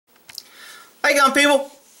Hey, gun people.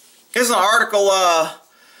 Here's an article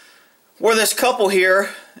where this couple here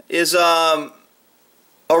is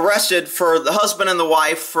arrested for the husband and the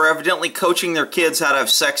wife for evidently coaching their kids how to have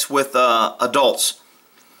sex with adults.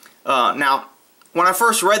 Now, when I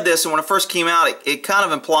first read this and when it first came out, it kind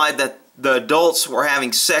of implied that the adults were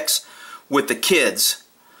having sex with the kids.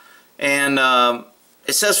 And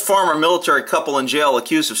it says former military couple in jail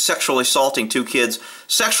accused of sexually assaulting two kids.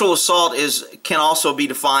 Sexual assault can also be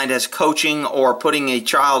defined as coaching or putting a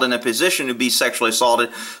child in a position to be sexually assaulted.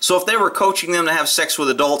 So if they were coaching them to have sex with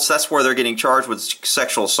adults, that's where they're getting charged with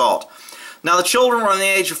sexual assault. Now the children were on the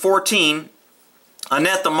age of 14.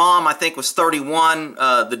 Annette, the mom, I think was 31.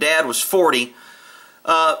 The dad was 40.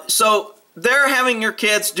 So they're having your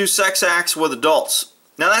kids do sex acts with adults.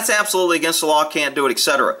 Now that's absolutely against the law, can't do it,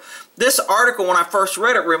 etc. This article, when I first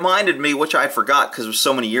read it, reminded me, which I forgot because it was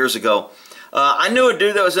so many years ago. I knew a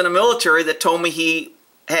dude that was in the military that told me he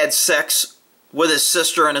had sex with his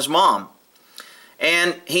sister and his mom.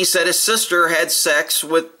 And he said his sister had sex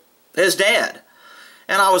with his dad.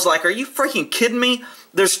 And I was like, are you freaking kidding me?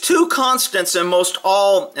 There's two constants in most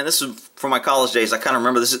all, and this is from my college days, I kind of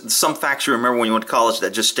remember this, some facts you remember when you went to college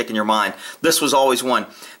that just stick in your mind. This was always one.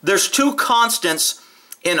 There's two constants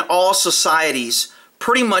in all societies,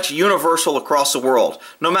 pretty much universal across the world.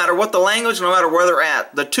 No matter what the language, no matter where they're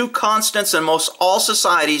at, the two constants in most all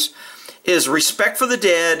societies is respect for the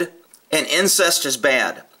dead and incest is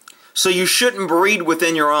bad. So you shouldn't breed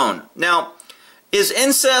within your own. Now, is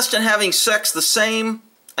incest and having sex the same?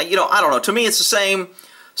 You know, I don't know. To me, it's the same.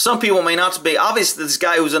 Some people may not be. Obviously, this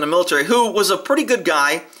guy who was in the military, who was a pretty good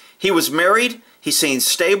guy, he was married, he seemed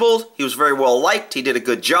stable, he was very well liked, he did a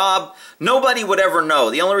good job. Nobody would ever know.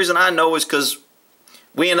 The only reason I know is because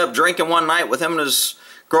we ended up drinking one night with him and his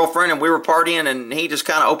girlfriend, and we were partying, and he just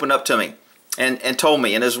kind of opened up to me and told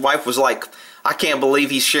me. And his wife was like, I can't believe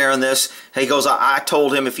he's sharing this. He goes, I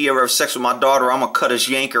told him if he ever has sex with my daughter, I'm going to cut his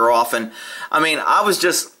yanker off. And I mean, I was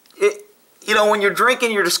just, you know, when you're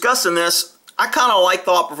drinking, you're discussing this. I kind of like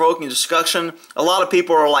thought-provoking discussion. A lot of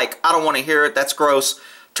people are like, I don't want to hear it. That's gross.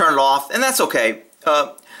 Turn it off. And that's okay.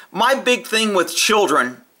 My big thing with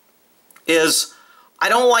children is I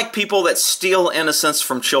don't like people that steal innocence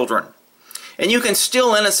from children. And you can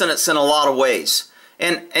steal innocence in a lot of ways.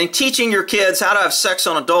 And teaching your kids how to have sex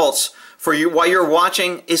on adults while you're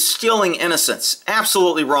watching is stealing innocence.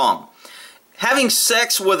 Absolutely wrong. Having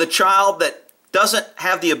sex with a child that doesn't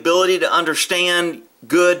have the ability to understand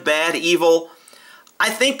good, bad, evil, I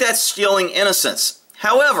think that's stealing innocence.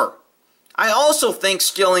 However, I also think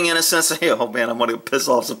stealing innocence, oh man, I'm going to piss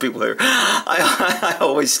off some people here. I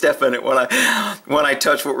always step in it when I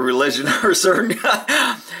touch what religion or certain.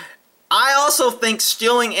 I also think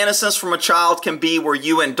stealing innocence from a child can be where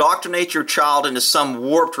you indoctrinate your child into some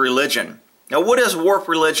warped religion. Now, what is warped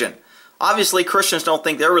religion? Obviously, Christians don't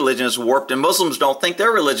think their religion is warped, and Muslims don't think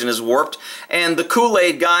their religion is warped, and the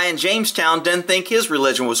Kool-Aid guy in Jamestown didn't think his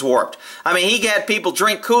religion was warped. I mean, he had people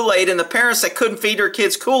drink Kool-Aid, and the parents that couldn't feed their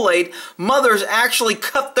kids Kool-Aid, mothers actually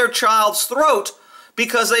cut their child's throat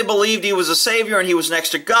because they believed he was a savior and he was next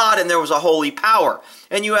to God and there was a holy power.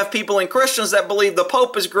 And you have people in Christians that believe the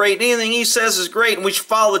Pope is great, anything he says is great, and we should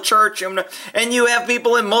follow the church. And you have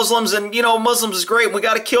people in Muslims, and you know, Muslims is great, and we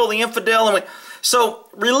got to kill the infidel. So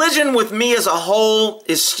religion with me as a whole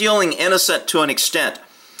is stealing innocence to an extent.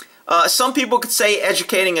 Some people could say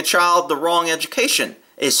educating a child the wrong education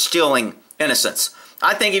is stealing innocence.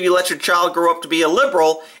 I think if you let your child grow up to be a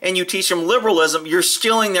liberal and you teach them liberalism, you're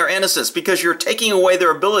stealing their innocence because you're taking away their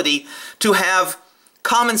ability to have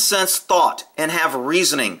common sense thought and have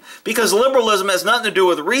reasoning. Because liberalism has nothing to do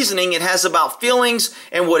with reasoning. It has about feelings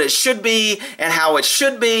and what it should be and how it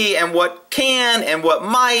should be and what can and what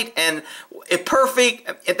might and if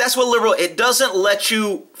perfect. If that's what liberal, it doesn't let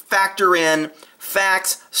you factor in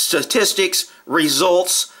facts, statistics,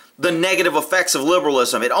 results, the negative effects of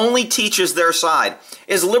liberalism. It only teaches their side.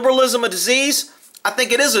 Is liberalism a disease? I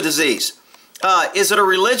think it is a disease. Is it a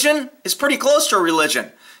religion? It's pretty close to a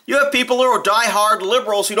religion. You have people who are die-hard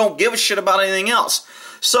liberals who don't give a shit about anything else.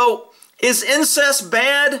 So, is incest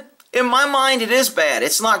bad? In my mind, it is bad.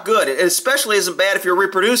 It's not good. It especially isn't bad if you're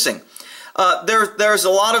reproducing. There's a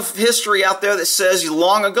lot of history out there that says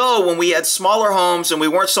long ago when we had smaller homes and we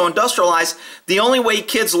weren't so industrialized, the only way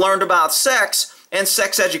kids learned about sex and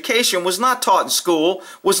sex education was not taught in school,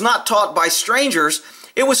 was not taught by strangers.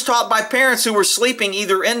 It was taught by parents who were sleeping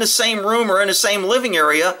either in the same room or in the same living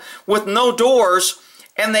area with no doors,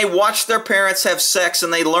 and they watched their parents have sex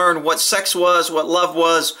and they learned what sex was, what love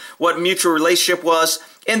was, what mutual relationship was,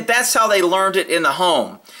 and that's how they learned it in the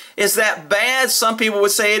home. Is that bad? Some people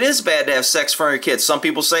would say it is bad to have sex for your kids. Some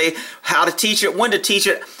people say how to teach it, when to teach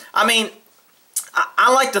it. I mean,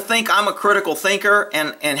 I like to think I'm a critical thinker,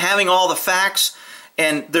 and having all the facts,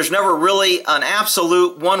 and there's never really an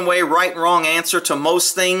absolute one-way right and wrong answer to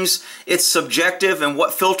most things. It's subjective and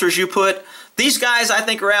what filters you put. These guys, I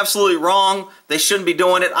think, are absolutely wrong. They shouldn't be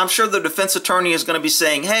doing it. I'm sure the defense attorney is going to be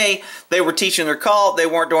saying, hey, they were teaching their cult, they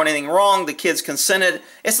weren't doing anything wrong, the kids consented.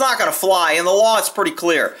 It's not going to fly. In the law, it's pretty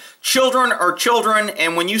clear. Children are children,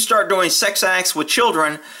 and when you start doing sex acts with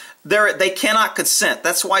children, they cannot consent.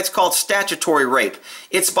 That's why it's called statutory rape.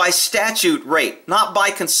 It's by statute rape, not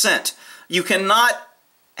by consent. You cannot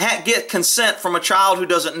get consent from a child who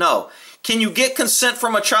doesn't know. Can you get consent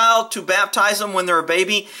from a child to baptize them when they're a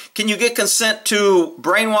baby? Can you get consent to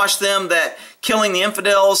brainwash them that killing the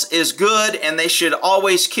infidels is good and they should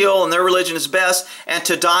always kill and their religion is best, and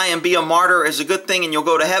to die and be a martyr is a good thing and you'll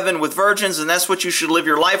go to heaven with virgins and that's what you should live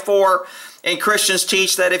your life for? And Christians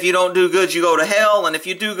teach that if you don't do good, you go to hell, and if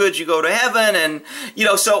you do good, you go to heaven. And, you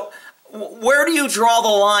know, so where do you draw the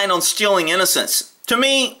line on stealing innocence? To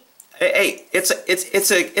me, hey, it's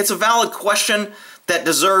a valid question that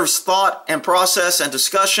deserves thought and process and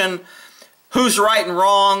discussion. Who's right and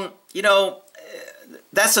wrong? You know,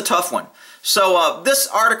 that's a tough one. So this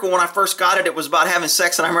article, when I first got it, it was about having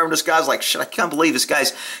sex, and I remember this guy's like, shit, I can't believe this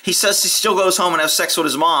guy's, he says he still goes home and has sex with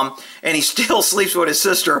his mom, and he still sleeps with his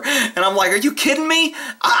sister, and I'm like, are you kidding me?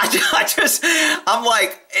 I'm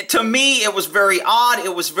like, to me, it was very odd,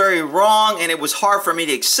 it was very wrong, and it was hard for me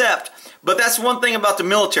to accept. But that's one thing about the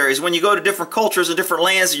military, is when you go to different cultures and different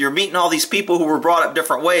lands and you're meeting all these people who were brought up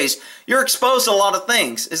different ways, you're exposed to a lot of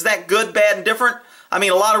things. Is that good, bad, and different? I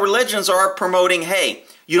mean, a lot of religions are promoting, hey,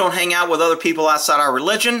 you don't hang out with other people outside our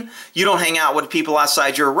religion. You don't hang out with people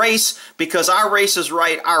outside your race, because our race is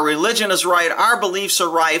right, our religion is right, our beliefs are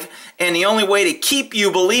right, and the only way to keep you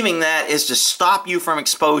believing that is to stop you from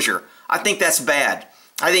exposure. I think that's bad.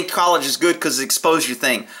 I think college is good because it's an exposure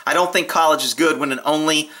thing. I don't think college is good when it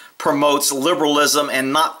only promotes liberalism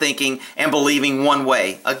and not thinking and believing one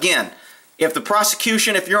way. Again, if the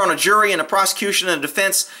prosecution, if you're on a jury and the prosecution and the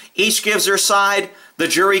defense each gives their side, the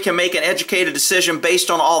jury can make an educated decision based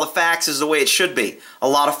on all the facts is the way it should be. A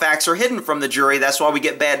lot of facts are hidden from the jury. That's why we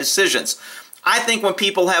get bad decisions. I think when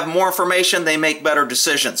people have more information, they make better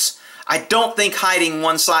decisions. I don't think hiding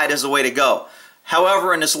one side is the way to go.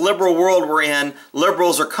 However, in this liberal world we're in,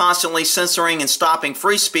 liberals are constantly censoring and stopping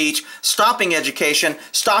free speech, stopping education,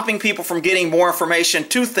 stopping people from getting more information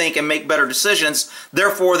to think and make better decisions.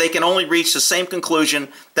 Therefore, they can only reach the same conclusion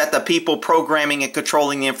that the people programming and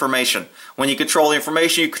controlling the information. When you control the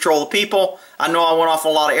information, you control the people. I know I went off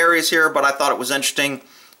in a lot of areas here, but I thought it was interesting.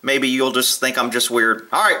 Maybe you'll just think I'm just weird.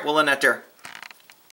 All right, we'll end that there.